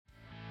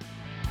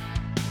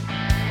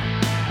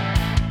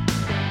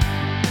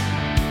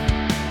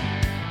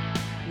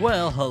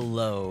Well,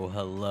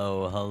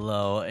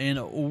 hello,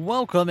 and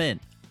welcome in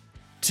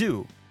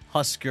to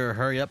Husker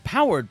Hurry Up,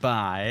 powered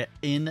by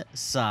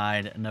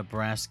Inside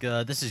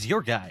Nebraska. This is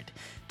your guide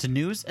to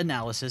news,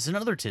 analysis, and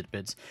other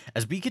tidbits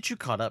as we get you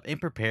caught up and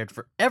prepared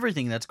for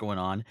everything that's going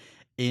on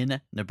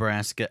in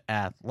Nebraska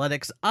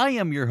athletics. I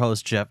am your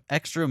host, Jeff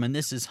Ekstrom, and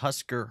this is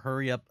Husker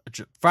Hurry Up,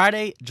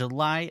 Friday,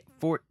 July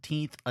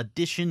 14th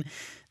edition.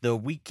 The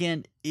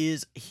weekend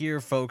is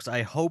here, folks.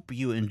 I hope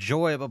you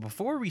enjoy it, but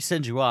before we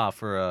send you off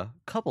for a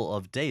couple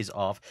of days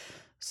off,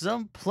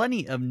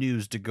 plenty of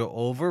news to go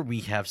over.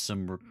 We have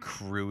some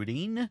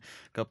recruiting, a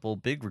couple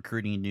big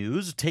recruiting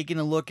news, taking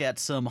a look at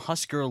some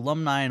Husker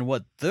alumni and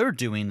what they're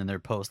doing in their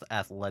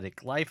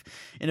post-athletic life,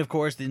 and of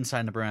course the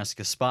Inside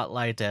Nebraska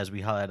Spotlight as we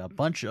highlight a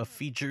bunch of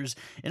features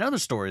and other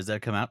stories that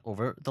have come out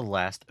over the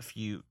last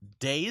few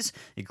days,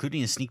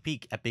 including a sneak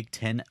peek at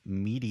B1G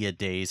Media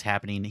Days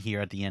happening here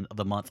at the end of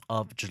the month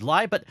of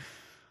July. But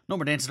no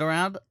more dancing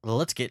around,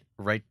 let's get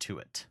right to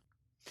it.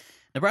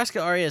 Nebraska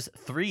already has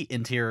 3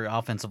 interior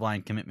offensive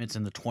line commitments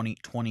in the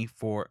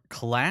 2024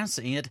 class,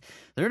 and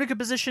they're in a good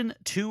position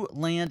to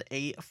land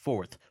a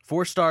 4th.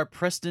 4-star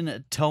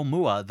Preston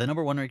Taumua, the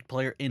number 1 ranked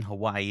player in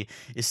Hawaii,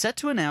 is set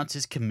to announce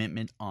his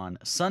commitment on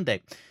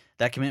Sunday.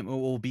 That commitment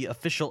will be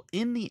official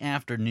in the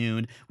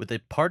afternoon with a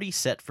party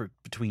set for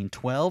between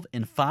 12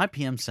 and 5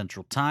 p.m.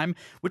 Central Time,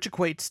 which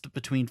equates to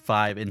between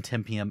 5 and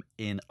 10 p.m.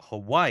 in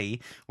Hawaii,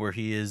 where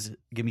he is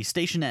going to be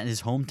stationed at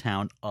his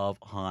hometown of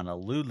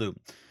Honolulu.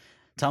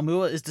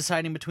 Taumua is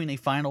deciding between a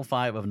final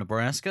 5 of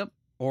Nebraska,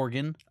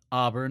 Oregon,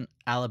 Auburn,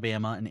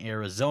 Alabama, and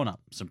Arizona.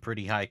 Some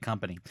pretty high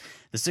company.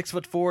 The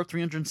 6'4",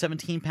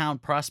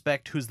 317-pound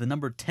prospect, who's the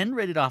number 10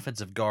 rated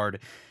offensive guard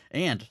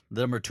and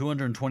the number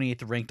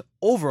 228th ranked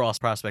overall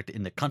prospect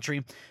in the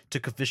country,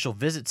 took official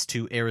visits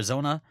to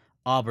Arizona,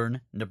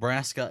 Auburn,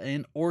 Nebraska,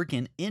 and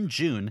Oregon in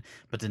June,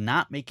 but did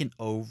not make an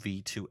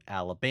OV to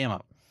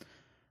Alabama.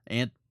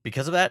 And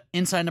because of that,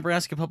 Inside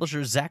Nebraska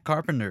publisher Zach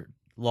Carpenter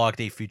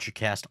logged a future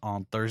cast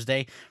on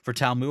Thursday for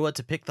Taumua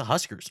to pick the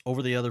Huskers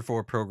over the other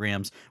 4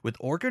 programs, with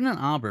Oregon and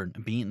Auburn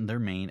being their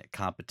main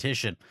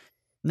competition.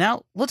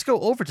 Now, let's go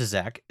over to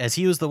Zach, as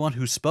he was the one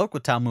who spoke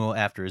with Taumua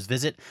after his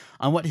visit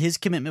on what his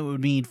commitment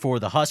would mean for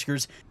the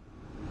Huskers.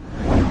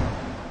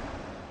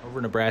 Over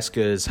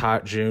Nebraska's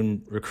hot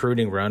June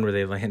recruiting run, where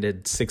they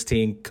landed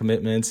 16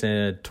 commitments in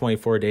a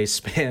 24-day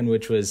span,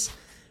 which was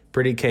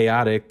pretty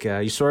chaotic,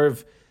 you sort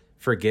of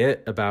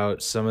forget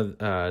about some of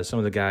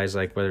the guys,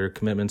 like whether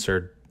commitments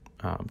or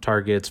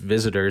targets,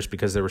 visitors,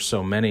 because there were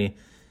so many.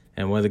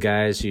 And one of the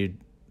guys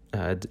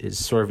is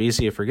sort of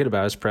easy to forget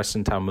about is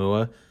Preston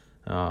Taumua,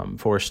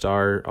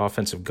 4-star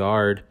offensive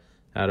guard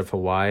out of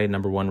Hawaii,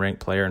 number 1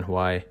 ranked player in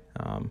Hawaii.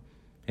 And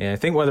I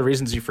think one of the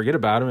reasons you forget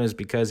about him is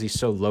because he's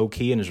so low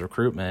key in his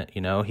recruitment.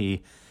 You know,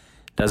 he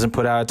doesn't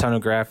put out a ton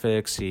of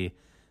graphics. He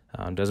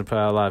doesn't put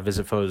out a lot of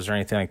visit photos or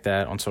anything like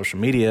that on social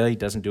media. He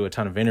doesn't do a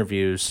ton of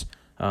interviews.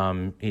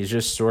 He's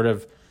just sort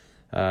of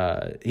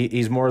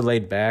he's more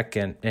laid back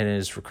in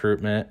his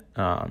recruitment,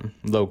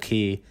 low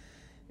key,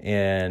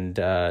 and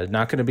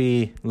not going to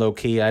be low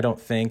key, I don't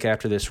think,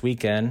 after this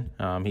weekend.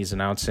 He's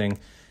announcing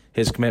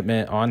his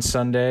commitment on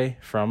Sunday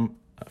from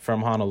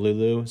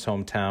Honolulu, his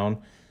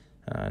hometown,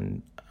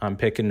 and I'm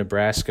picking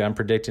Nebraska. I'm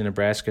predicting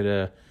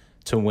Nebraska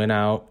to win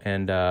out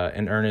and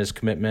earn his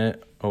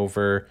commitment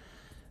over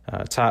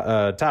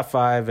top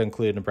 5,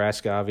 including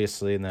Nebraska,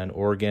 obviously, and then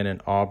Oregon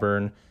and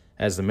Auburn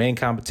as the main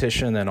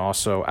competition. Then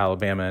also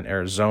Alabama and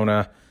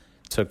Arizona.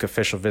 Took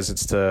official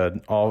visits to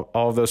all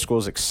of those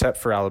schools except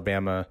for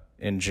Alabama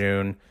in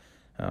June.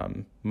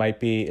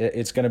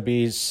 It's going to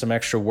be some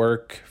extra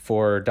work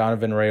for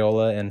Donovan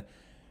Raiola and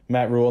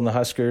Matt Rule and the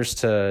Huskers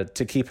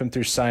to keep him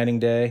through signing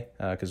day,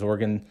 because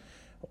Oregon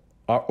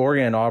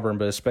and Auburn,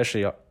 but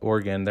especially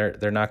Oregon,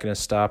 they're not going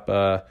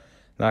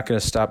to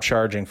stop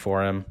charging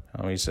for him.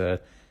 He's a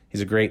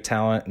great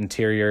talent,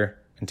 interior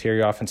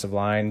offensive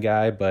line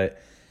guy, but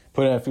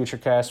put in a future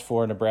cast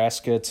for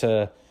Nebraska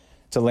to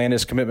land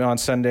his commitment on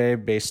Sunday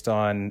based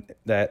on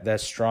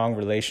that strong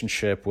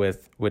relationship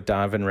with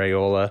Donovan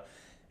Raiola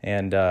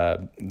and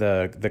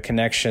the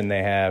connection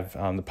they have,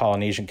 the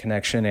Polynesian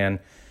connection and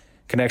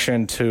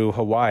connection to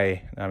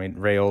Hawaii. I mean,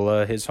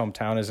 Raiola, his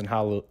hometown is in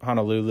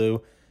Honolulu.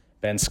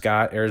 Ben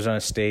Scott,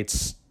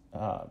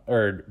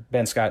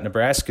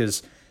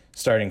 Nebraska's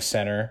starting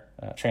center,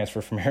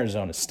 transfer from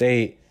Arizona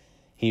State.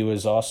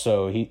 He's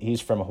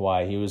from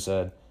Hawaii. He was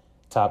a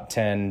top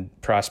 10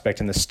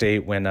 prospect in the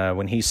state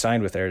when he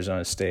signed with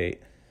Arizona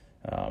State.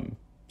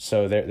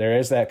 So there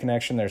is that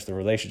connection. There's the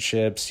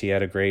relationships. He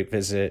had a great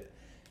visit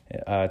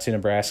to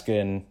Nebraska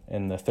in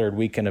the 3rd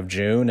weekend of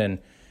June. And,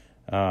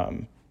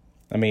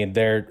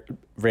 they're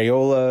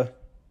Raiola,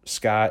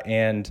 Scott,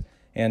 and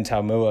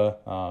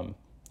Taumua.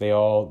 They're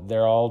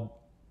all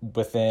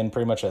within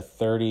pretty much a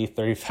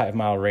 35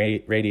 mile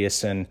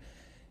radius in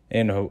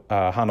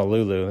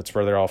Honolulu. That's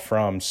where they're all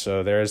from.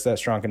 So there is that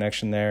strong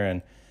connection there.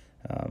 And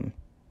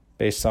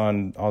based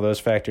on all those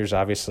factors,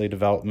 obviously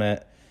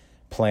development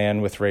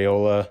plan with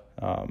Raiola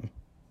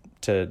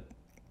to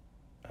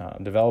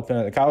develop him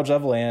at the college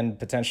level and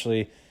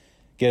potentially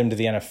get him to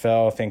the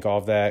NFL. I think all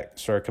of that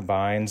sort of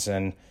combines,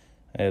 and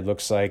it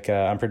looks like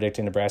I'm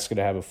predicting Nebraska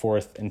to have a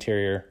fourth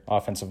interior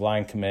offensive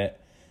line commit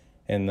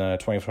in the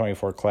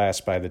 2024 class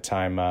by the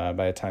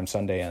time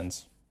Sunday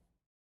ends.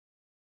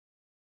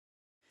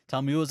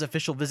 Taumua's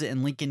official visit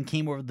in Lincoln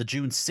came over the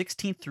June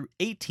 16th through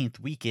 18th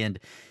weekend,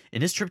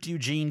 and his trip to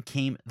Eugene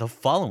came the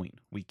following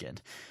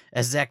weekend.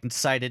 As Zach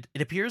cited,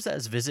 it appears that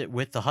his visit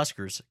with the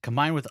Huskers,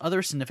 combined with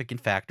other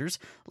significant factors,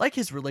 like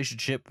his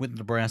relationship with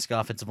Nebraska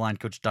offensive line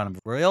coach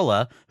Donovan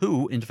Raiola,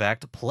 who, in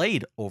fact,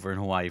 played over in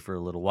Hawaii for a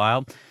little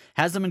while,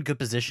 has them in good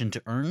position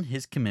to earn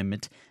his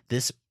commitment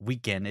this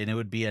weekend, and it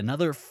would be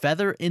another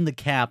feather in the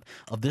cap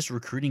of this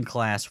recruiting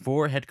class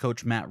for head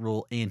coach Matt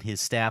Rhule and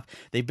his staff.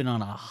 They've been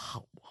on a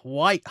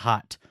white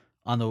hot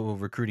on the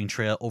recruiting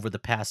trail over the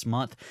past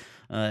month,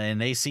 and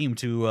they seem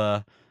to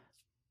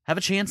have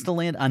a chance to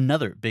land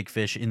another big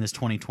fish in this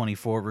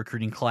 2024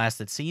 recruiting class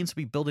that seems to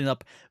be building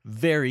up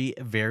very,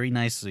 very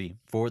nicely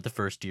for the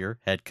first-year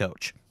head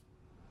coach.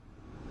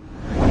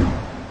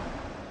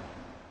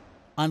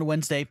 On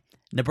Wednesday,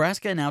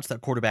 Nebraska announced that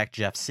quarterback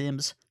Jeff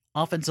Sims,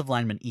 offensive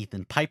lineman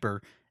Ethan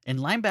Piper, and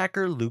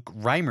linebacker Luke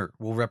Reimer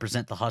will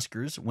represent the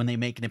Huskers when they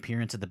make an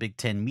appearance at the Big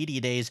Ten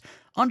Media Days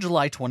on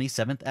July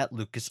 27th at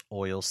Lucas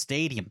Oil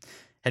Stadium.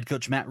 Head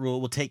coach Matt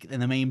Rhule will take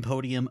the main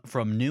podium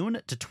from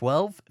noon to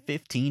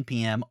 12:15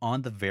 p.m.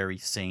 on the very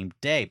same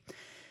day.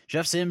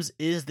 Jeff Sims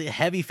is the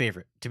heavy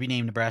favorite to be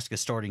named Nebraska's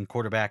starting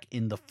quarterback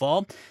in the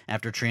fall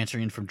after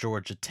transferring from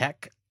Georgia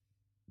Tech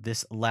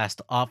this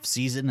last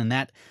offseason, and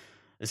that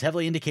is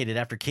heavily indicated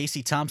after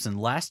Casey Thompson,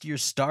 last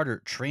year's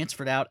starter,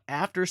 transferred out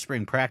after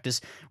spring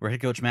practice, where head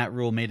coach Matt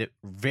Rhule made it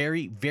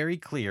very, very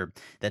clear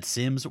that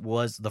Sims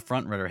was the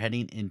front-runner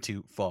heading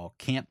into fall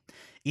camp.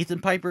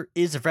 Ethan Piper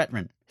is a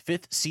veteran,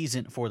 fifth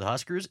season for the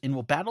Huskers, and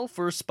will battle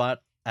for a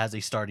spot as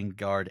a starting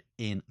guard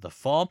in the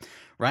fall.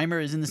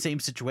 Reimer is in the same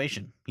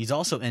situation. He's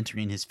also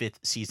entering his fifth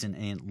season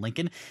in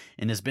Lincoln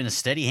and has been a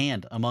steady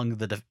hand among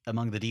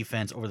the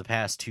defense over the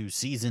past 2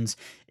 seasons.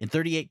 In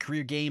 38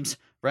 career games,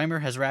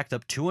 Reimer has racked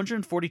up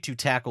 242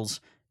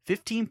 tackles,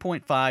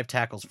 15.5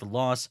 tackles for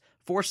loss,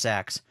 4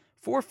 sacks,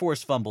 4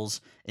 forced fumbles,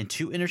 and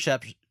 2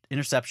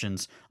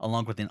 interceptions,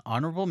 along with an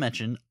honorable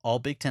mention All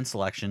Big Ten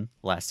selection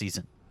last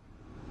season.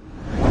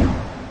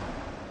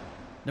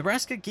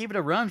 Nebraska gave it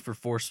a run for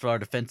 4-star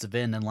defensive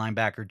end and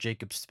linebacker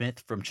Jacob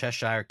Smith from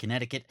Cheshire,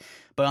 Connecticut,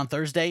 but on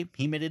Thursday,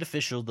 he made it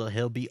official that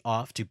he'll be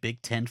off to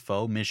Big Ten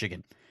foe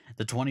Michigan.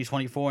 The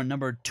 2024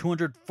 number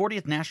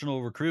 240th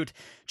national recruit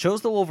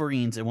chose the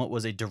Wolverines in what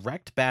was a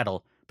direct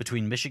battle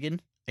between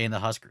Michigan and the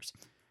Huskers.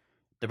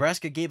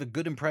 Nebraska gave a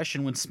good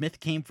impression when Smith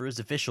came for his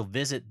official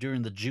visit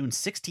during the June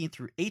 16th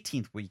through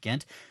 18th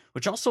weekend,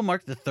 which also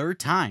marked the 3rd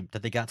time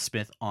that they got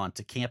Smith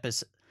onto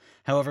campus.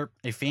 However,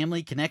 a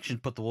family connection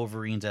put the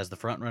Wolverines as the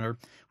frontrunner,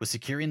 with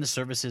securing the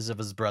services of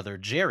his brother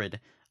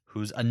Jared,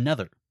 who's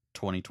another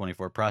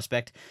 2024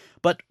 prospect.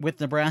 But with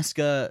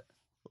Nebraska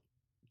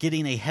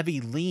getting a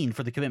heavy lean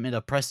for the commitment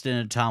of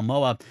Preston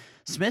Taumua,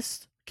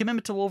 Smith's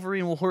commitment to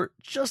Wolverine will hurt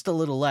just a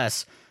little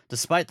less,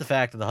 despite the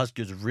fact that the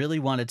Huskers really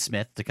wanted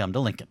Smith to come to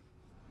Lincoln.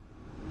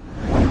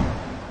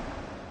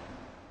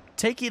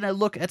 Taking a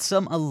look at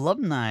some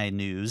alumni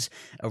news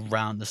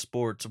around the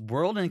sports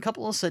world and a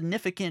couple of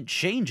significant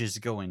changes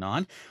going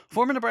on.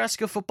 Former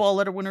Nebraska football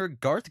letter winner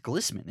Garth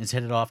Glissman is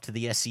headed off to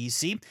the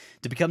SEC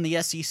to become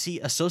the SEC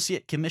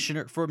Associate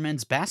Commissioner for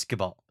Men's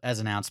Basketball, as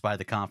announced by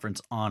the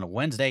conference on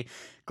Wednesday.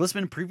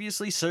 Glissman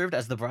previously served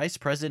as the Vice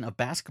President of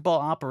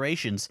Basketball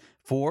Operations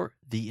for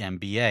the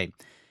NBA.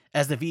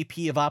 As the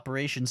VP of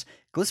Operations,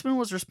 Glissman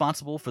was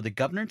responsible for the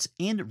governance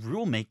and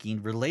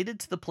rulemaking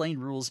related to the playing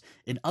rules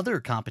and other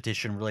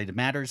competition-related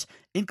matters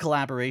in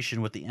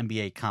collaboration with the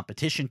NBA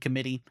Competition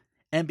Committee,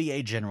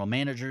 NBA general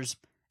managers,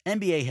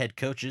 NBA head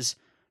coaches,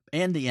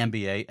 and the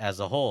NBA as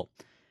a whole.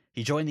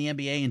 He joined the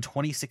NBA in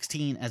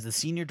 2016 as the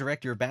Senior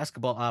Director of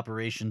Basketball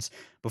Operations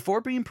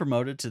before being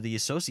promoted to the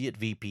Associate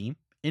VP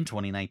in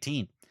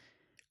 2019.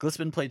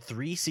 Glissman played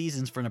 3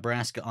 seasons for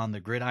Nebraska on the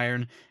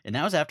gridiron, and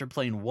that was after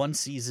playing 1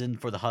 season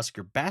for the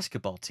Husker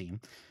basketball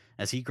team,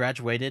 as he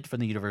graduated from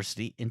the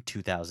university in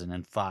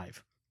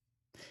 2005.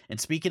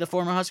 And speaking of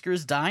former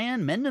Huskers,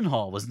 Diane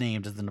Mendenhall was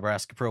named as the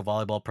Nebraska Pro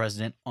Volleyball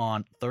president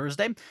on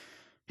Thursday.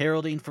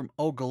 Heralding from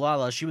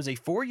Ogallala, she was a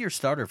 4-year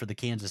starter for the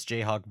Kansas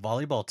Jayhawk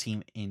volleyball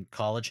team in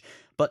college,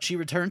 but she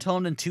returned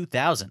home in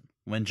 2000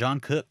 when John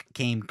Cook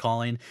came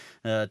calling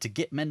to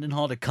get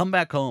Mendenhall to come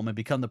back home and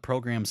become the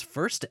program's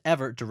first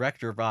ever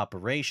director of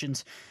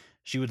operations.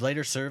 She would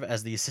later serve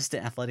as the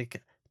assistant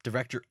athletic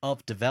director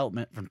of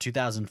development from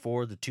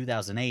 2004 to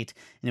 2008,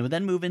 and it would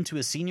then move into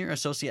a senior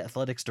associate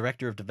athletics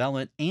director of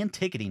development and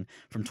ticketing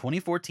from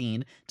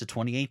 2014 to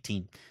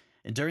 2018.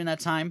 And during that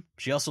time,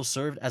 she also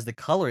served as the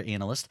color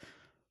analyst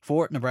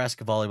for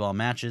Nebraska volleyball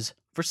matches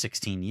for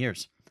 16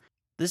 years.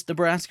 This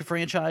Nebraska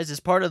franchise is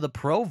part of the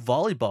Pro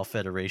Volleyball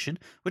Federation,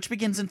 which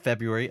begins in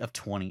February of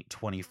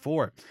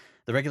 2024.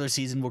 The regular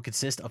season will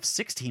consist of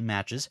 16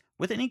 matches,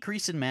 with an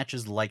increase in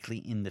matches likely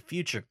in the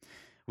future.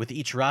 With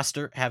each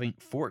roster having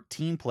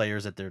 14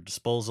 players at their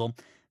disposal,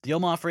 the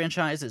Omaha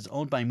franchise is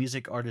owned by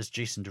music artist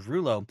Jason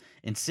Derulo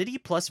and City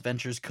Plus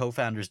Ventures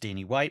co-founders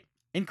Danny White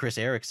and Chris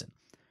Erickson.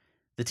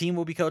 The team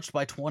will be coached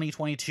by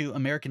 2022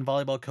 American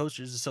Volleyball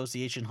Coaches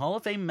Association Hall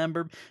of Fame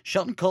member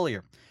Shelton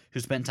Collier, who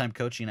spent time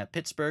coaching at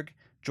Pittsburgh,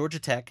 Georgia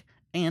Tech,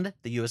 and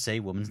the USA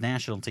Women's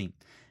National Team.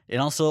 It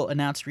also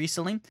announced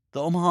recently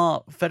the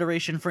Omaha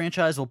Federation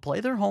franchise will play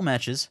their home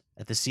matches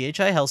at the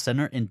CHI Health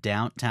Center in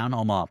downtown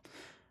Omaha,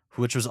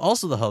 which was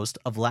also the host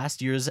of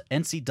last year's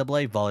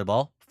NCAA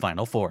Volleyball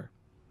Final Four.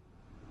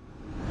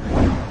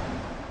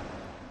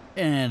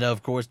 And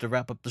of course, to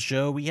wrap up the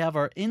show, we have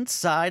our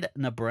Inside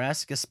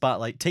Nebraska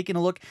Spotlight, taking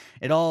a look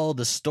at all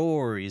the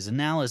stories,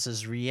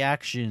 analysis,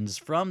 reactions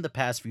from the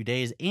past few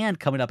days and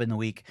coming up in the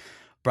week,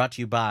 brought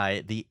to you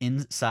by the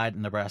Inside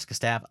Nebraska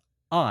staff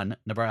on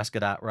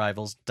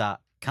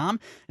nebraska.rivals.com.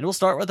 And we'll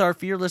start with our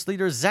fearless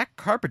leader, Zach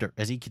Carpenter,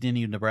 as he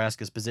continued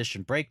Nebraska's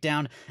position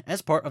breakdown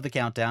as part of the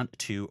countdown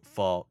to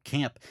fall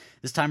camp.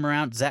 This time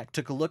around, Zach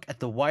took a look at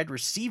the wide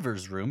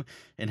receivers room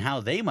and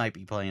how they might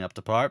be playing up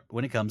to par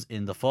when it comes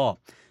in the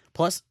fall.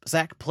 Plus,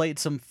 Zach played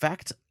some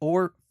fact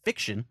or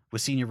fiction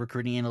with senior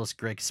recruiting analyst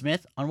Greg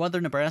Smith on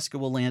whether Nebraska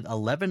will land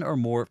 11 or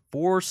more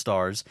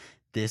 4-stars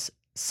this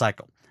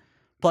cycle.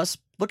 Plus,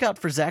 look out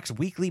for Zach's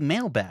weekly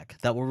mailbag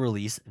that will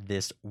release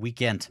this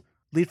weekend.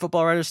 Lead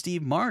football writer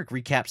Steve Mark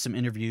recapped some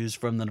interviews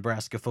from the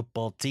Nebraska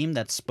football team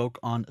that spoke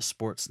on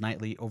Sports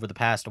Nightly over the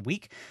past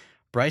week.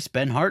 Bryce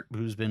Benhart,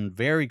 who's been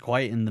very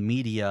quiet in the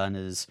media and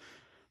is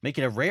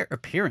making a rare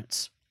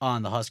appearance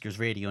on the Huskers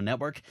radio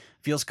network,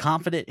 feels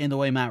confident in the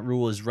way Matt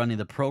Rule is running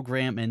the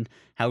program and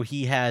how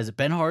he has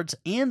Benhart's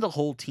and the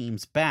whole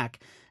team's back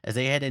as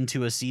they head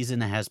into a season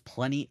that has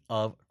plenty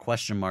of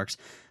question marks.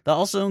 That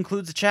also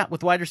includes a chat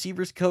with wide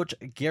receivers coach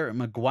Garrett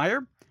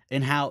McGuire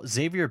and how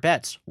Xavier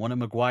Betts, one of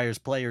McGuire's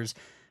players,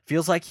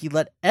 feels like he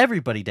let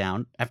everybody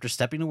down after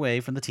stepping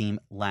away from the team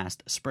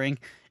last spring.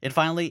 And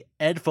finally,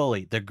 Ed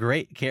Foley, the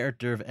great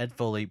character of Ed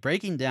Foley,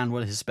 breaking down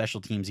what his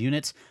special teams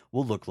units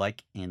will look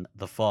like in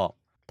the fall.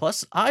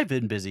 Plus, I've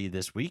been busy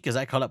this week as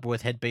I caught up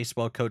with head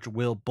baseball coach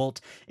Will Bolt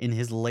in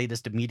his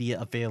latest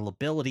media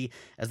availability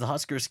as the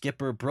Husker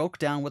skipper broke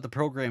down what the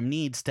program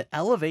needs to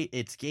elevate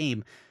its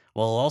game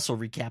while also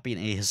recapping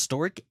a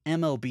historic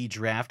MLB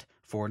draft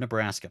for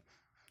Nebraska.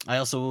 I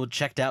also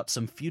checked out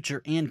some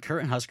future and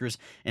current Huskers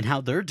and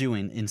how they're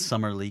doing in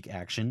summer league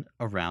action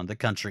around the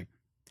country.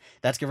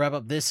 That's going to wrap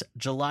up this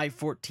July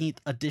 14th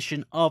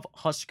edition of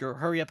Husker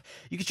Hurry Up.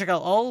 You can check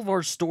out all of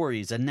our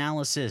stories,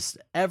 analysis,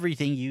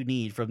 everything you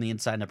need from the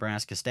Inside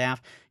Nebraska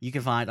staff. You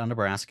can find on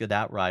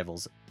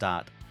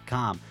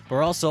nebraska.rivals.com.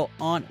 We're also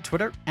on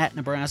Twitter at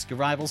Nebraska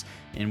Rivals,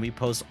 and we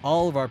post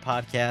all of our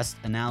podcast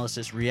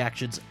analysis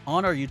reactions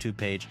on our YouTube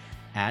page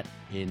at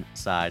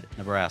Inside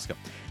Nebraska.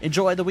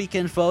 Enjoy the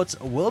weekend, folks.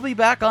 We'll be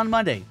back on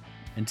Monday.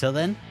 Until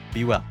then,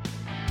 be well.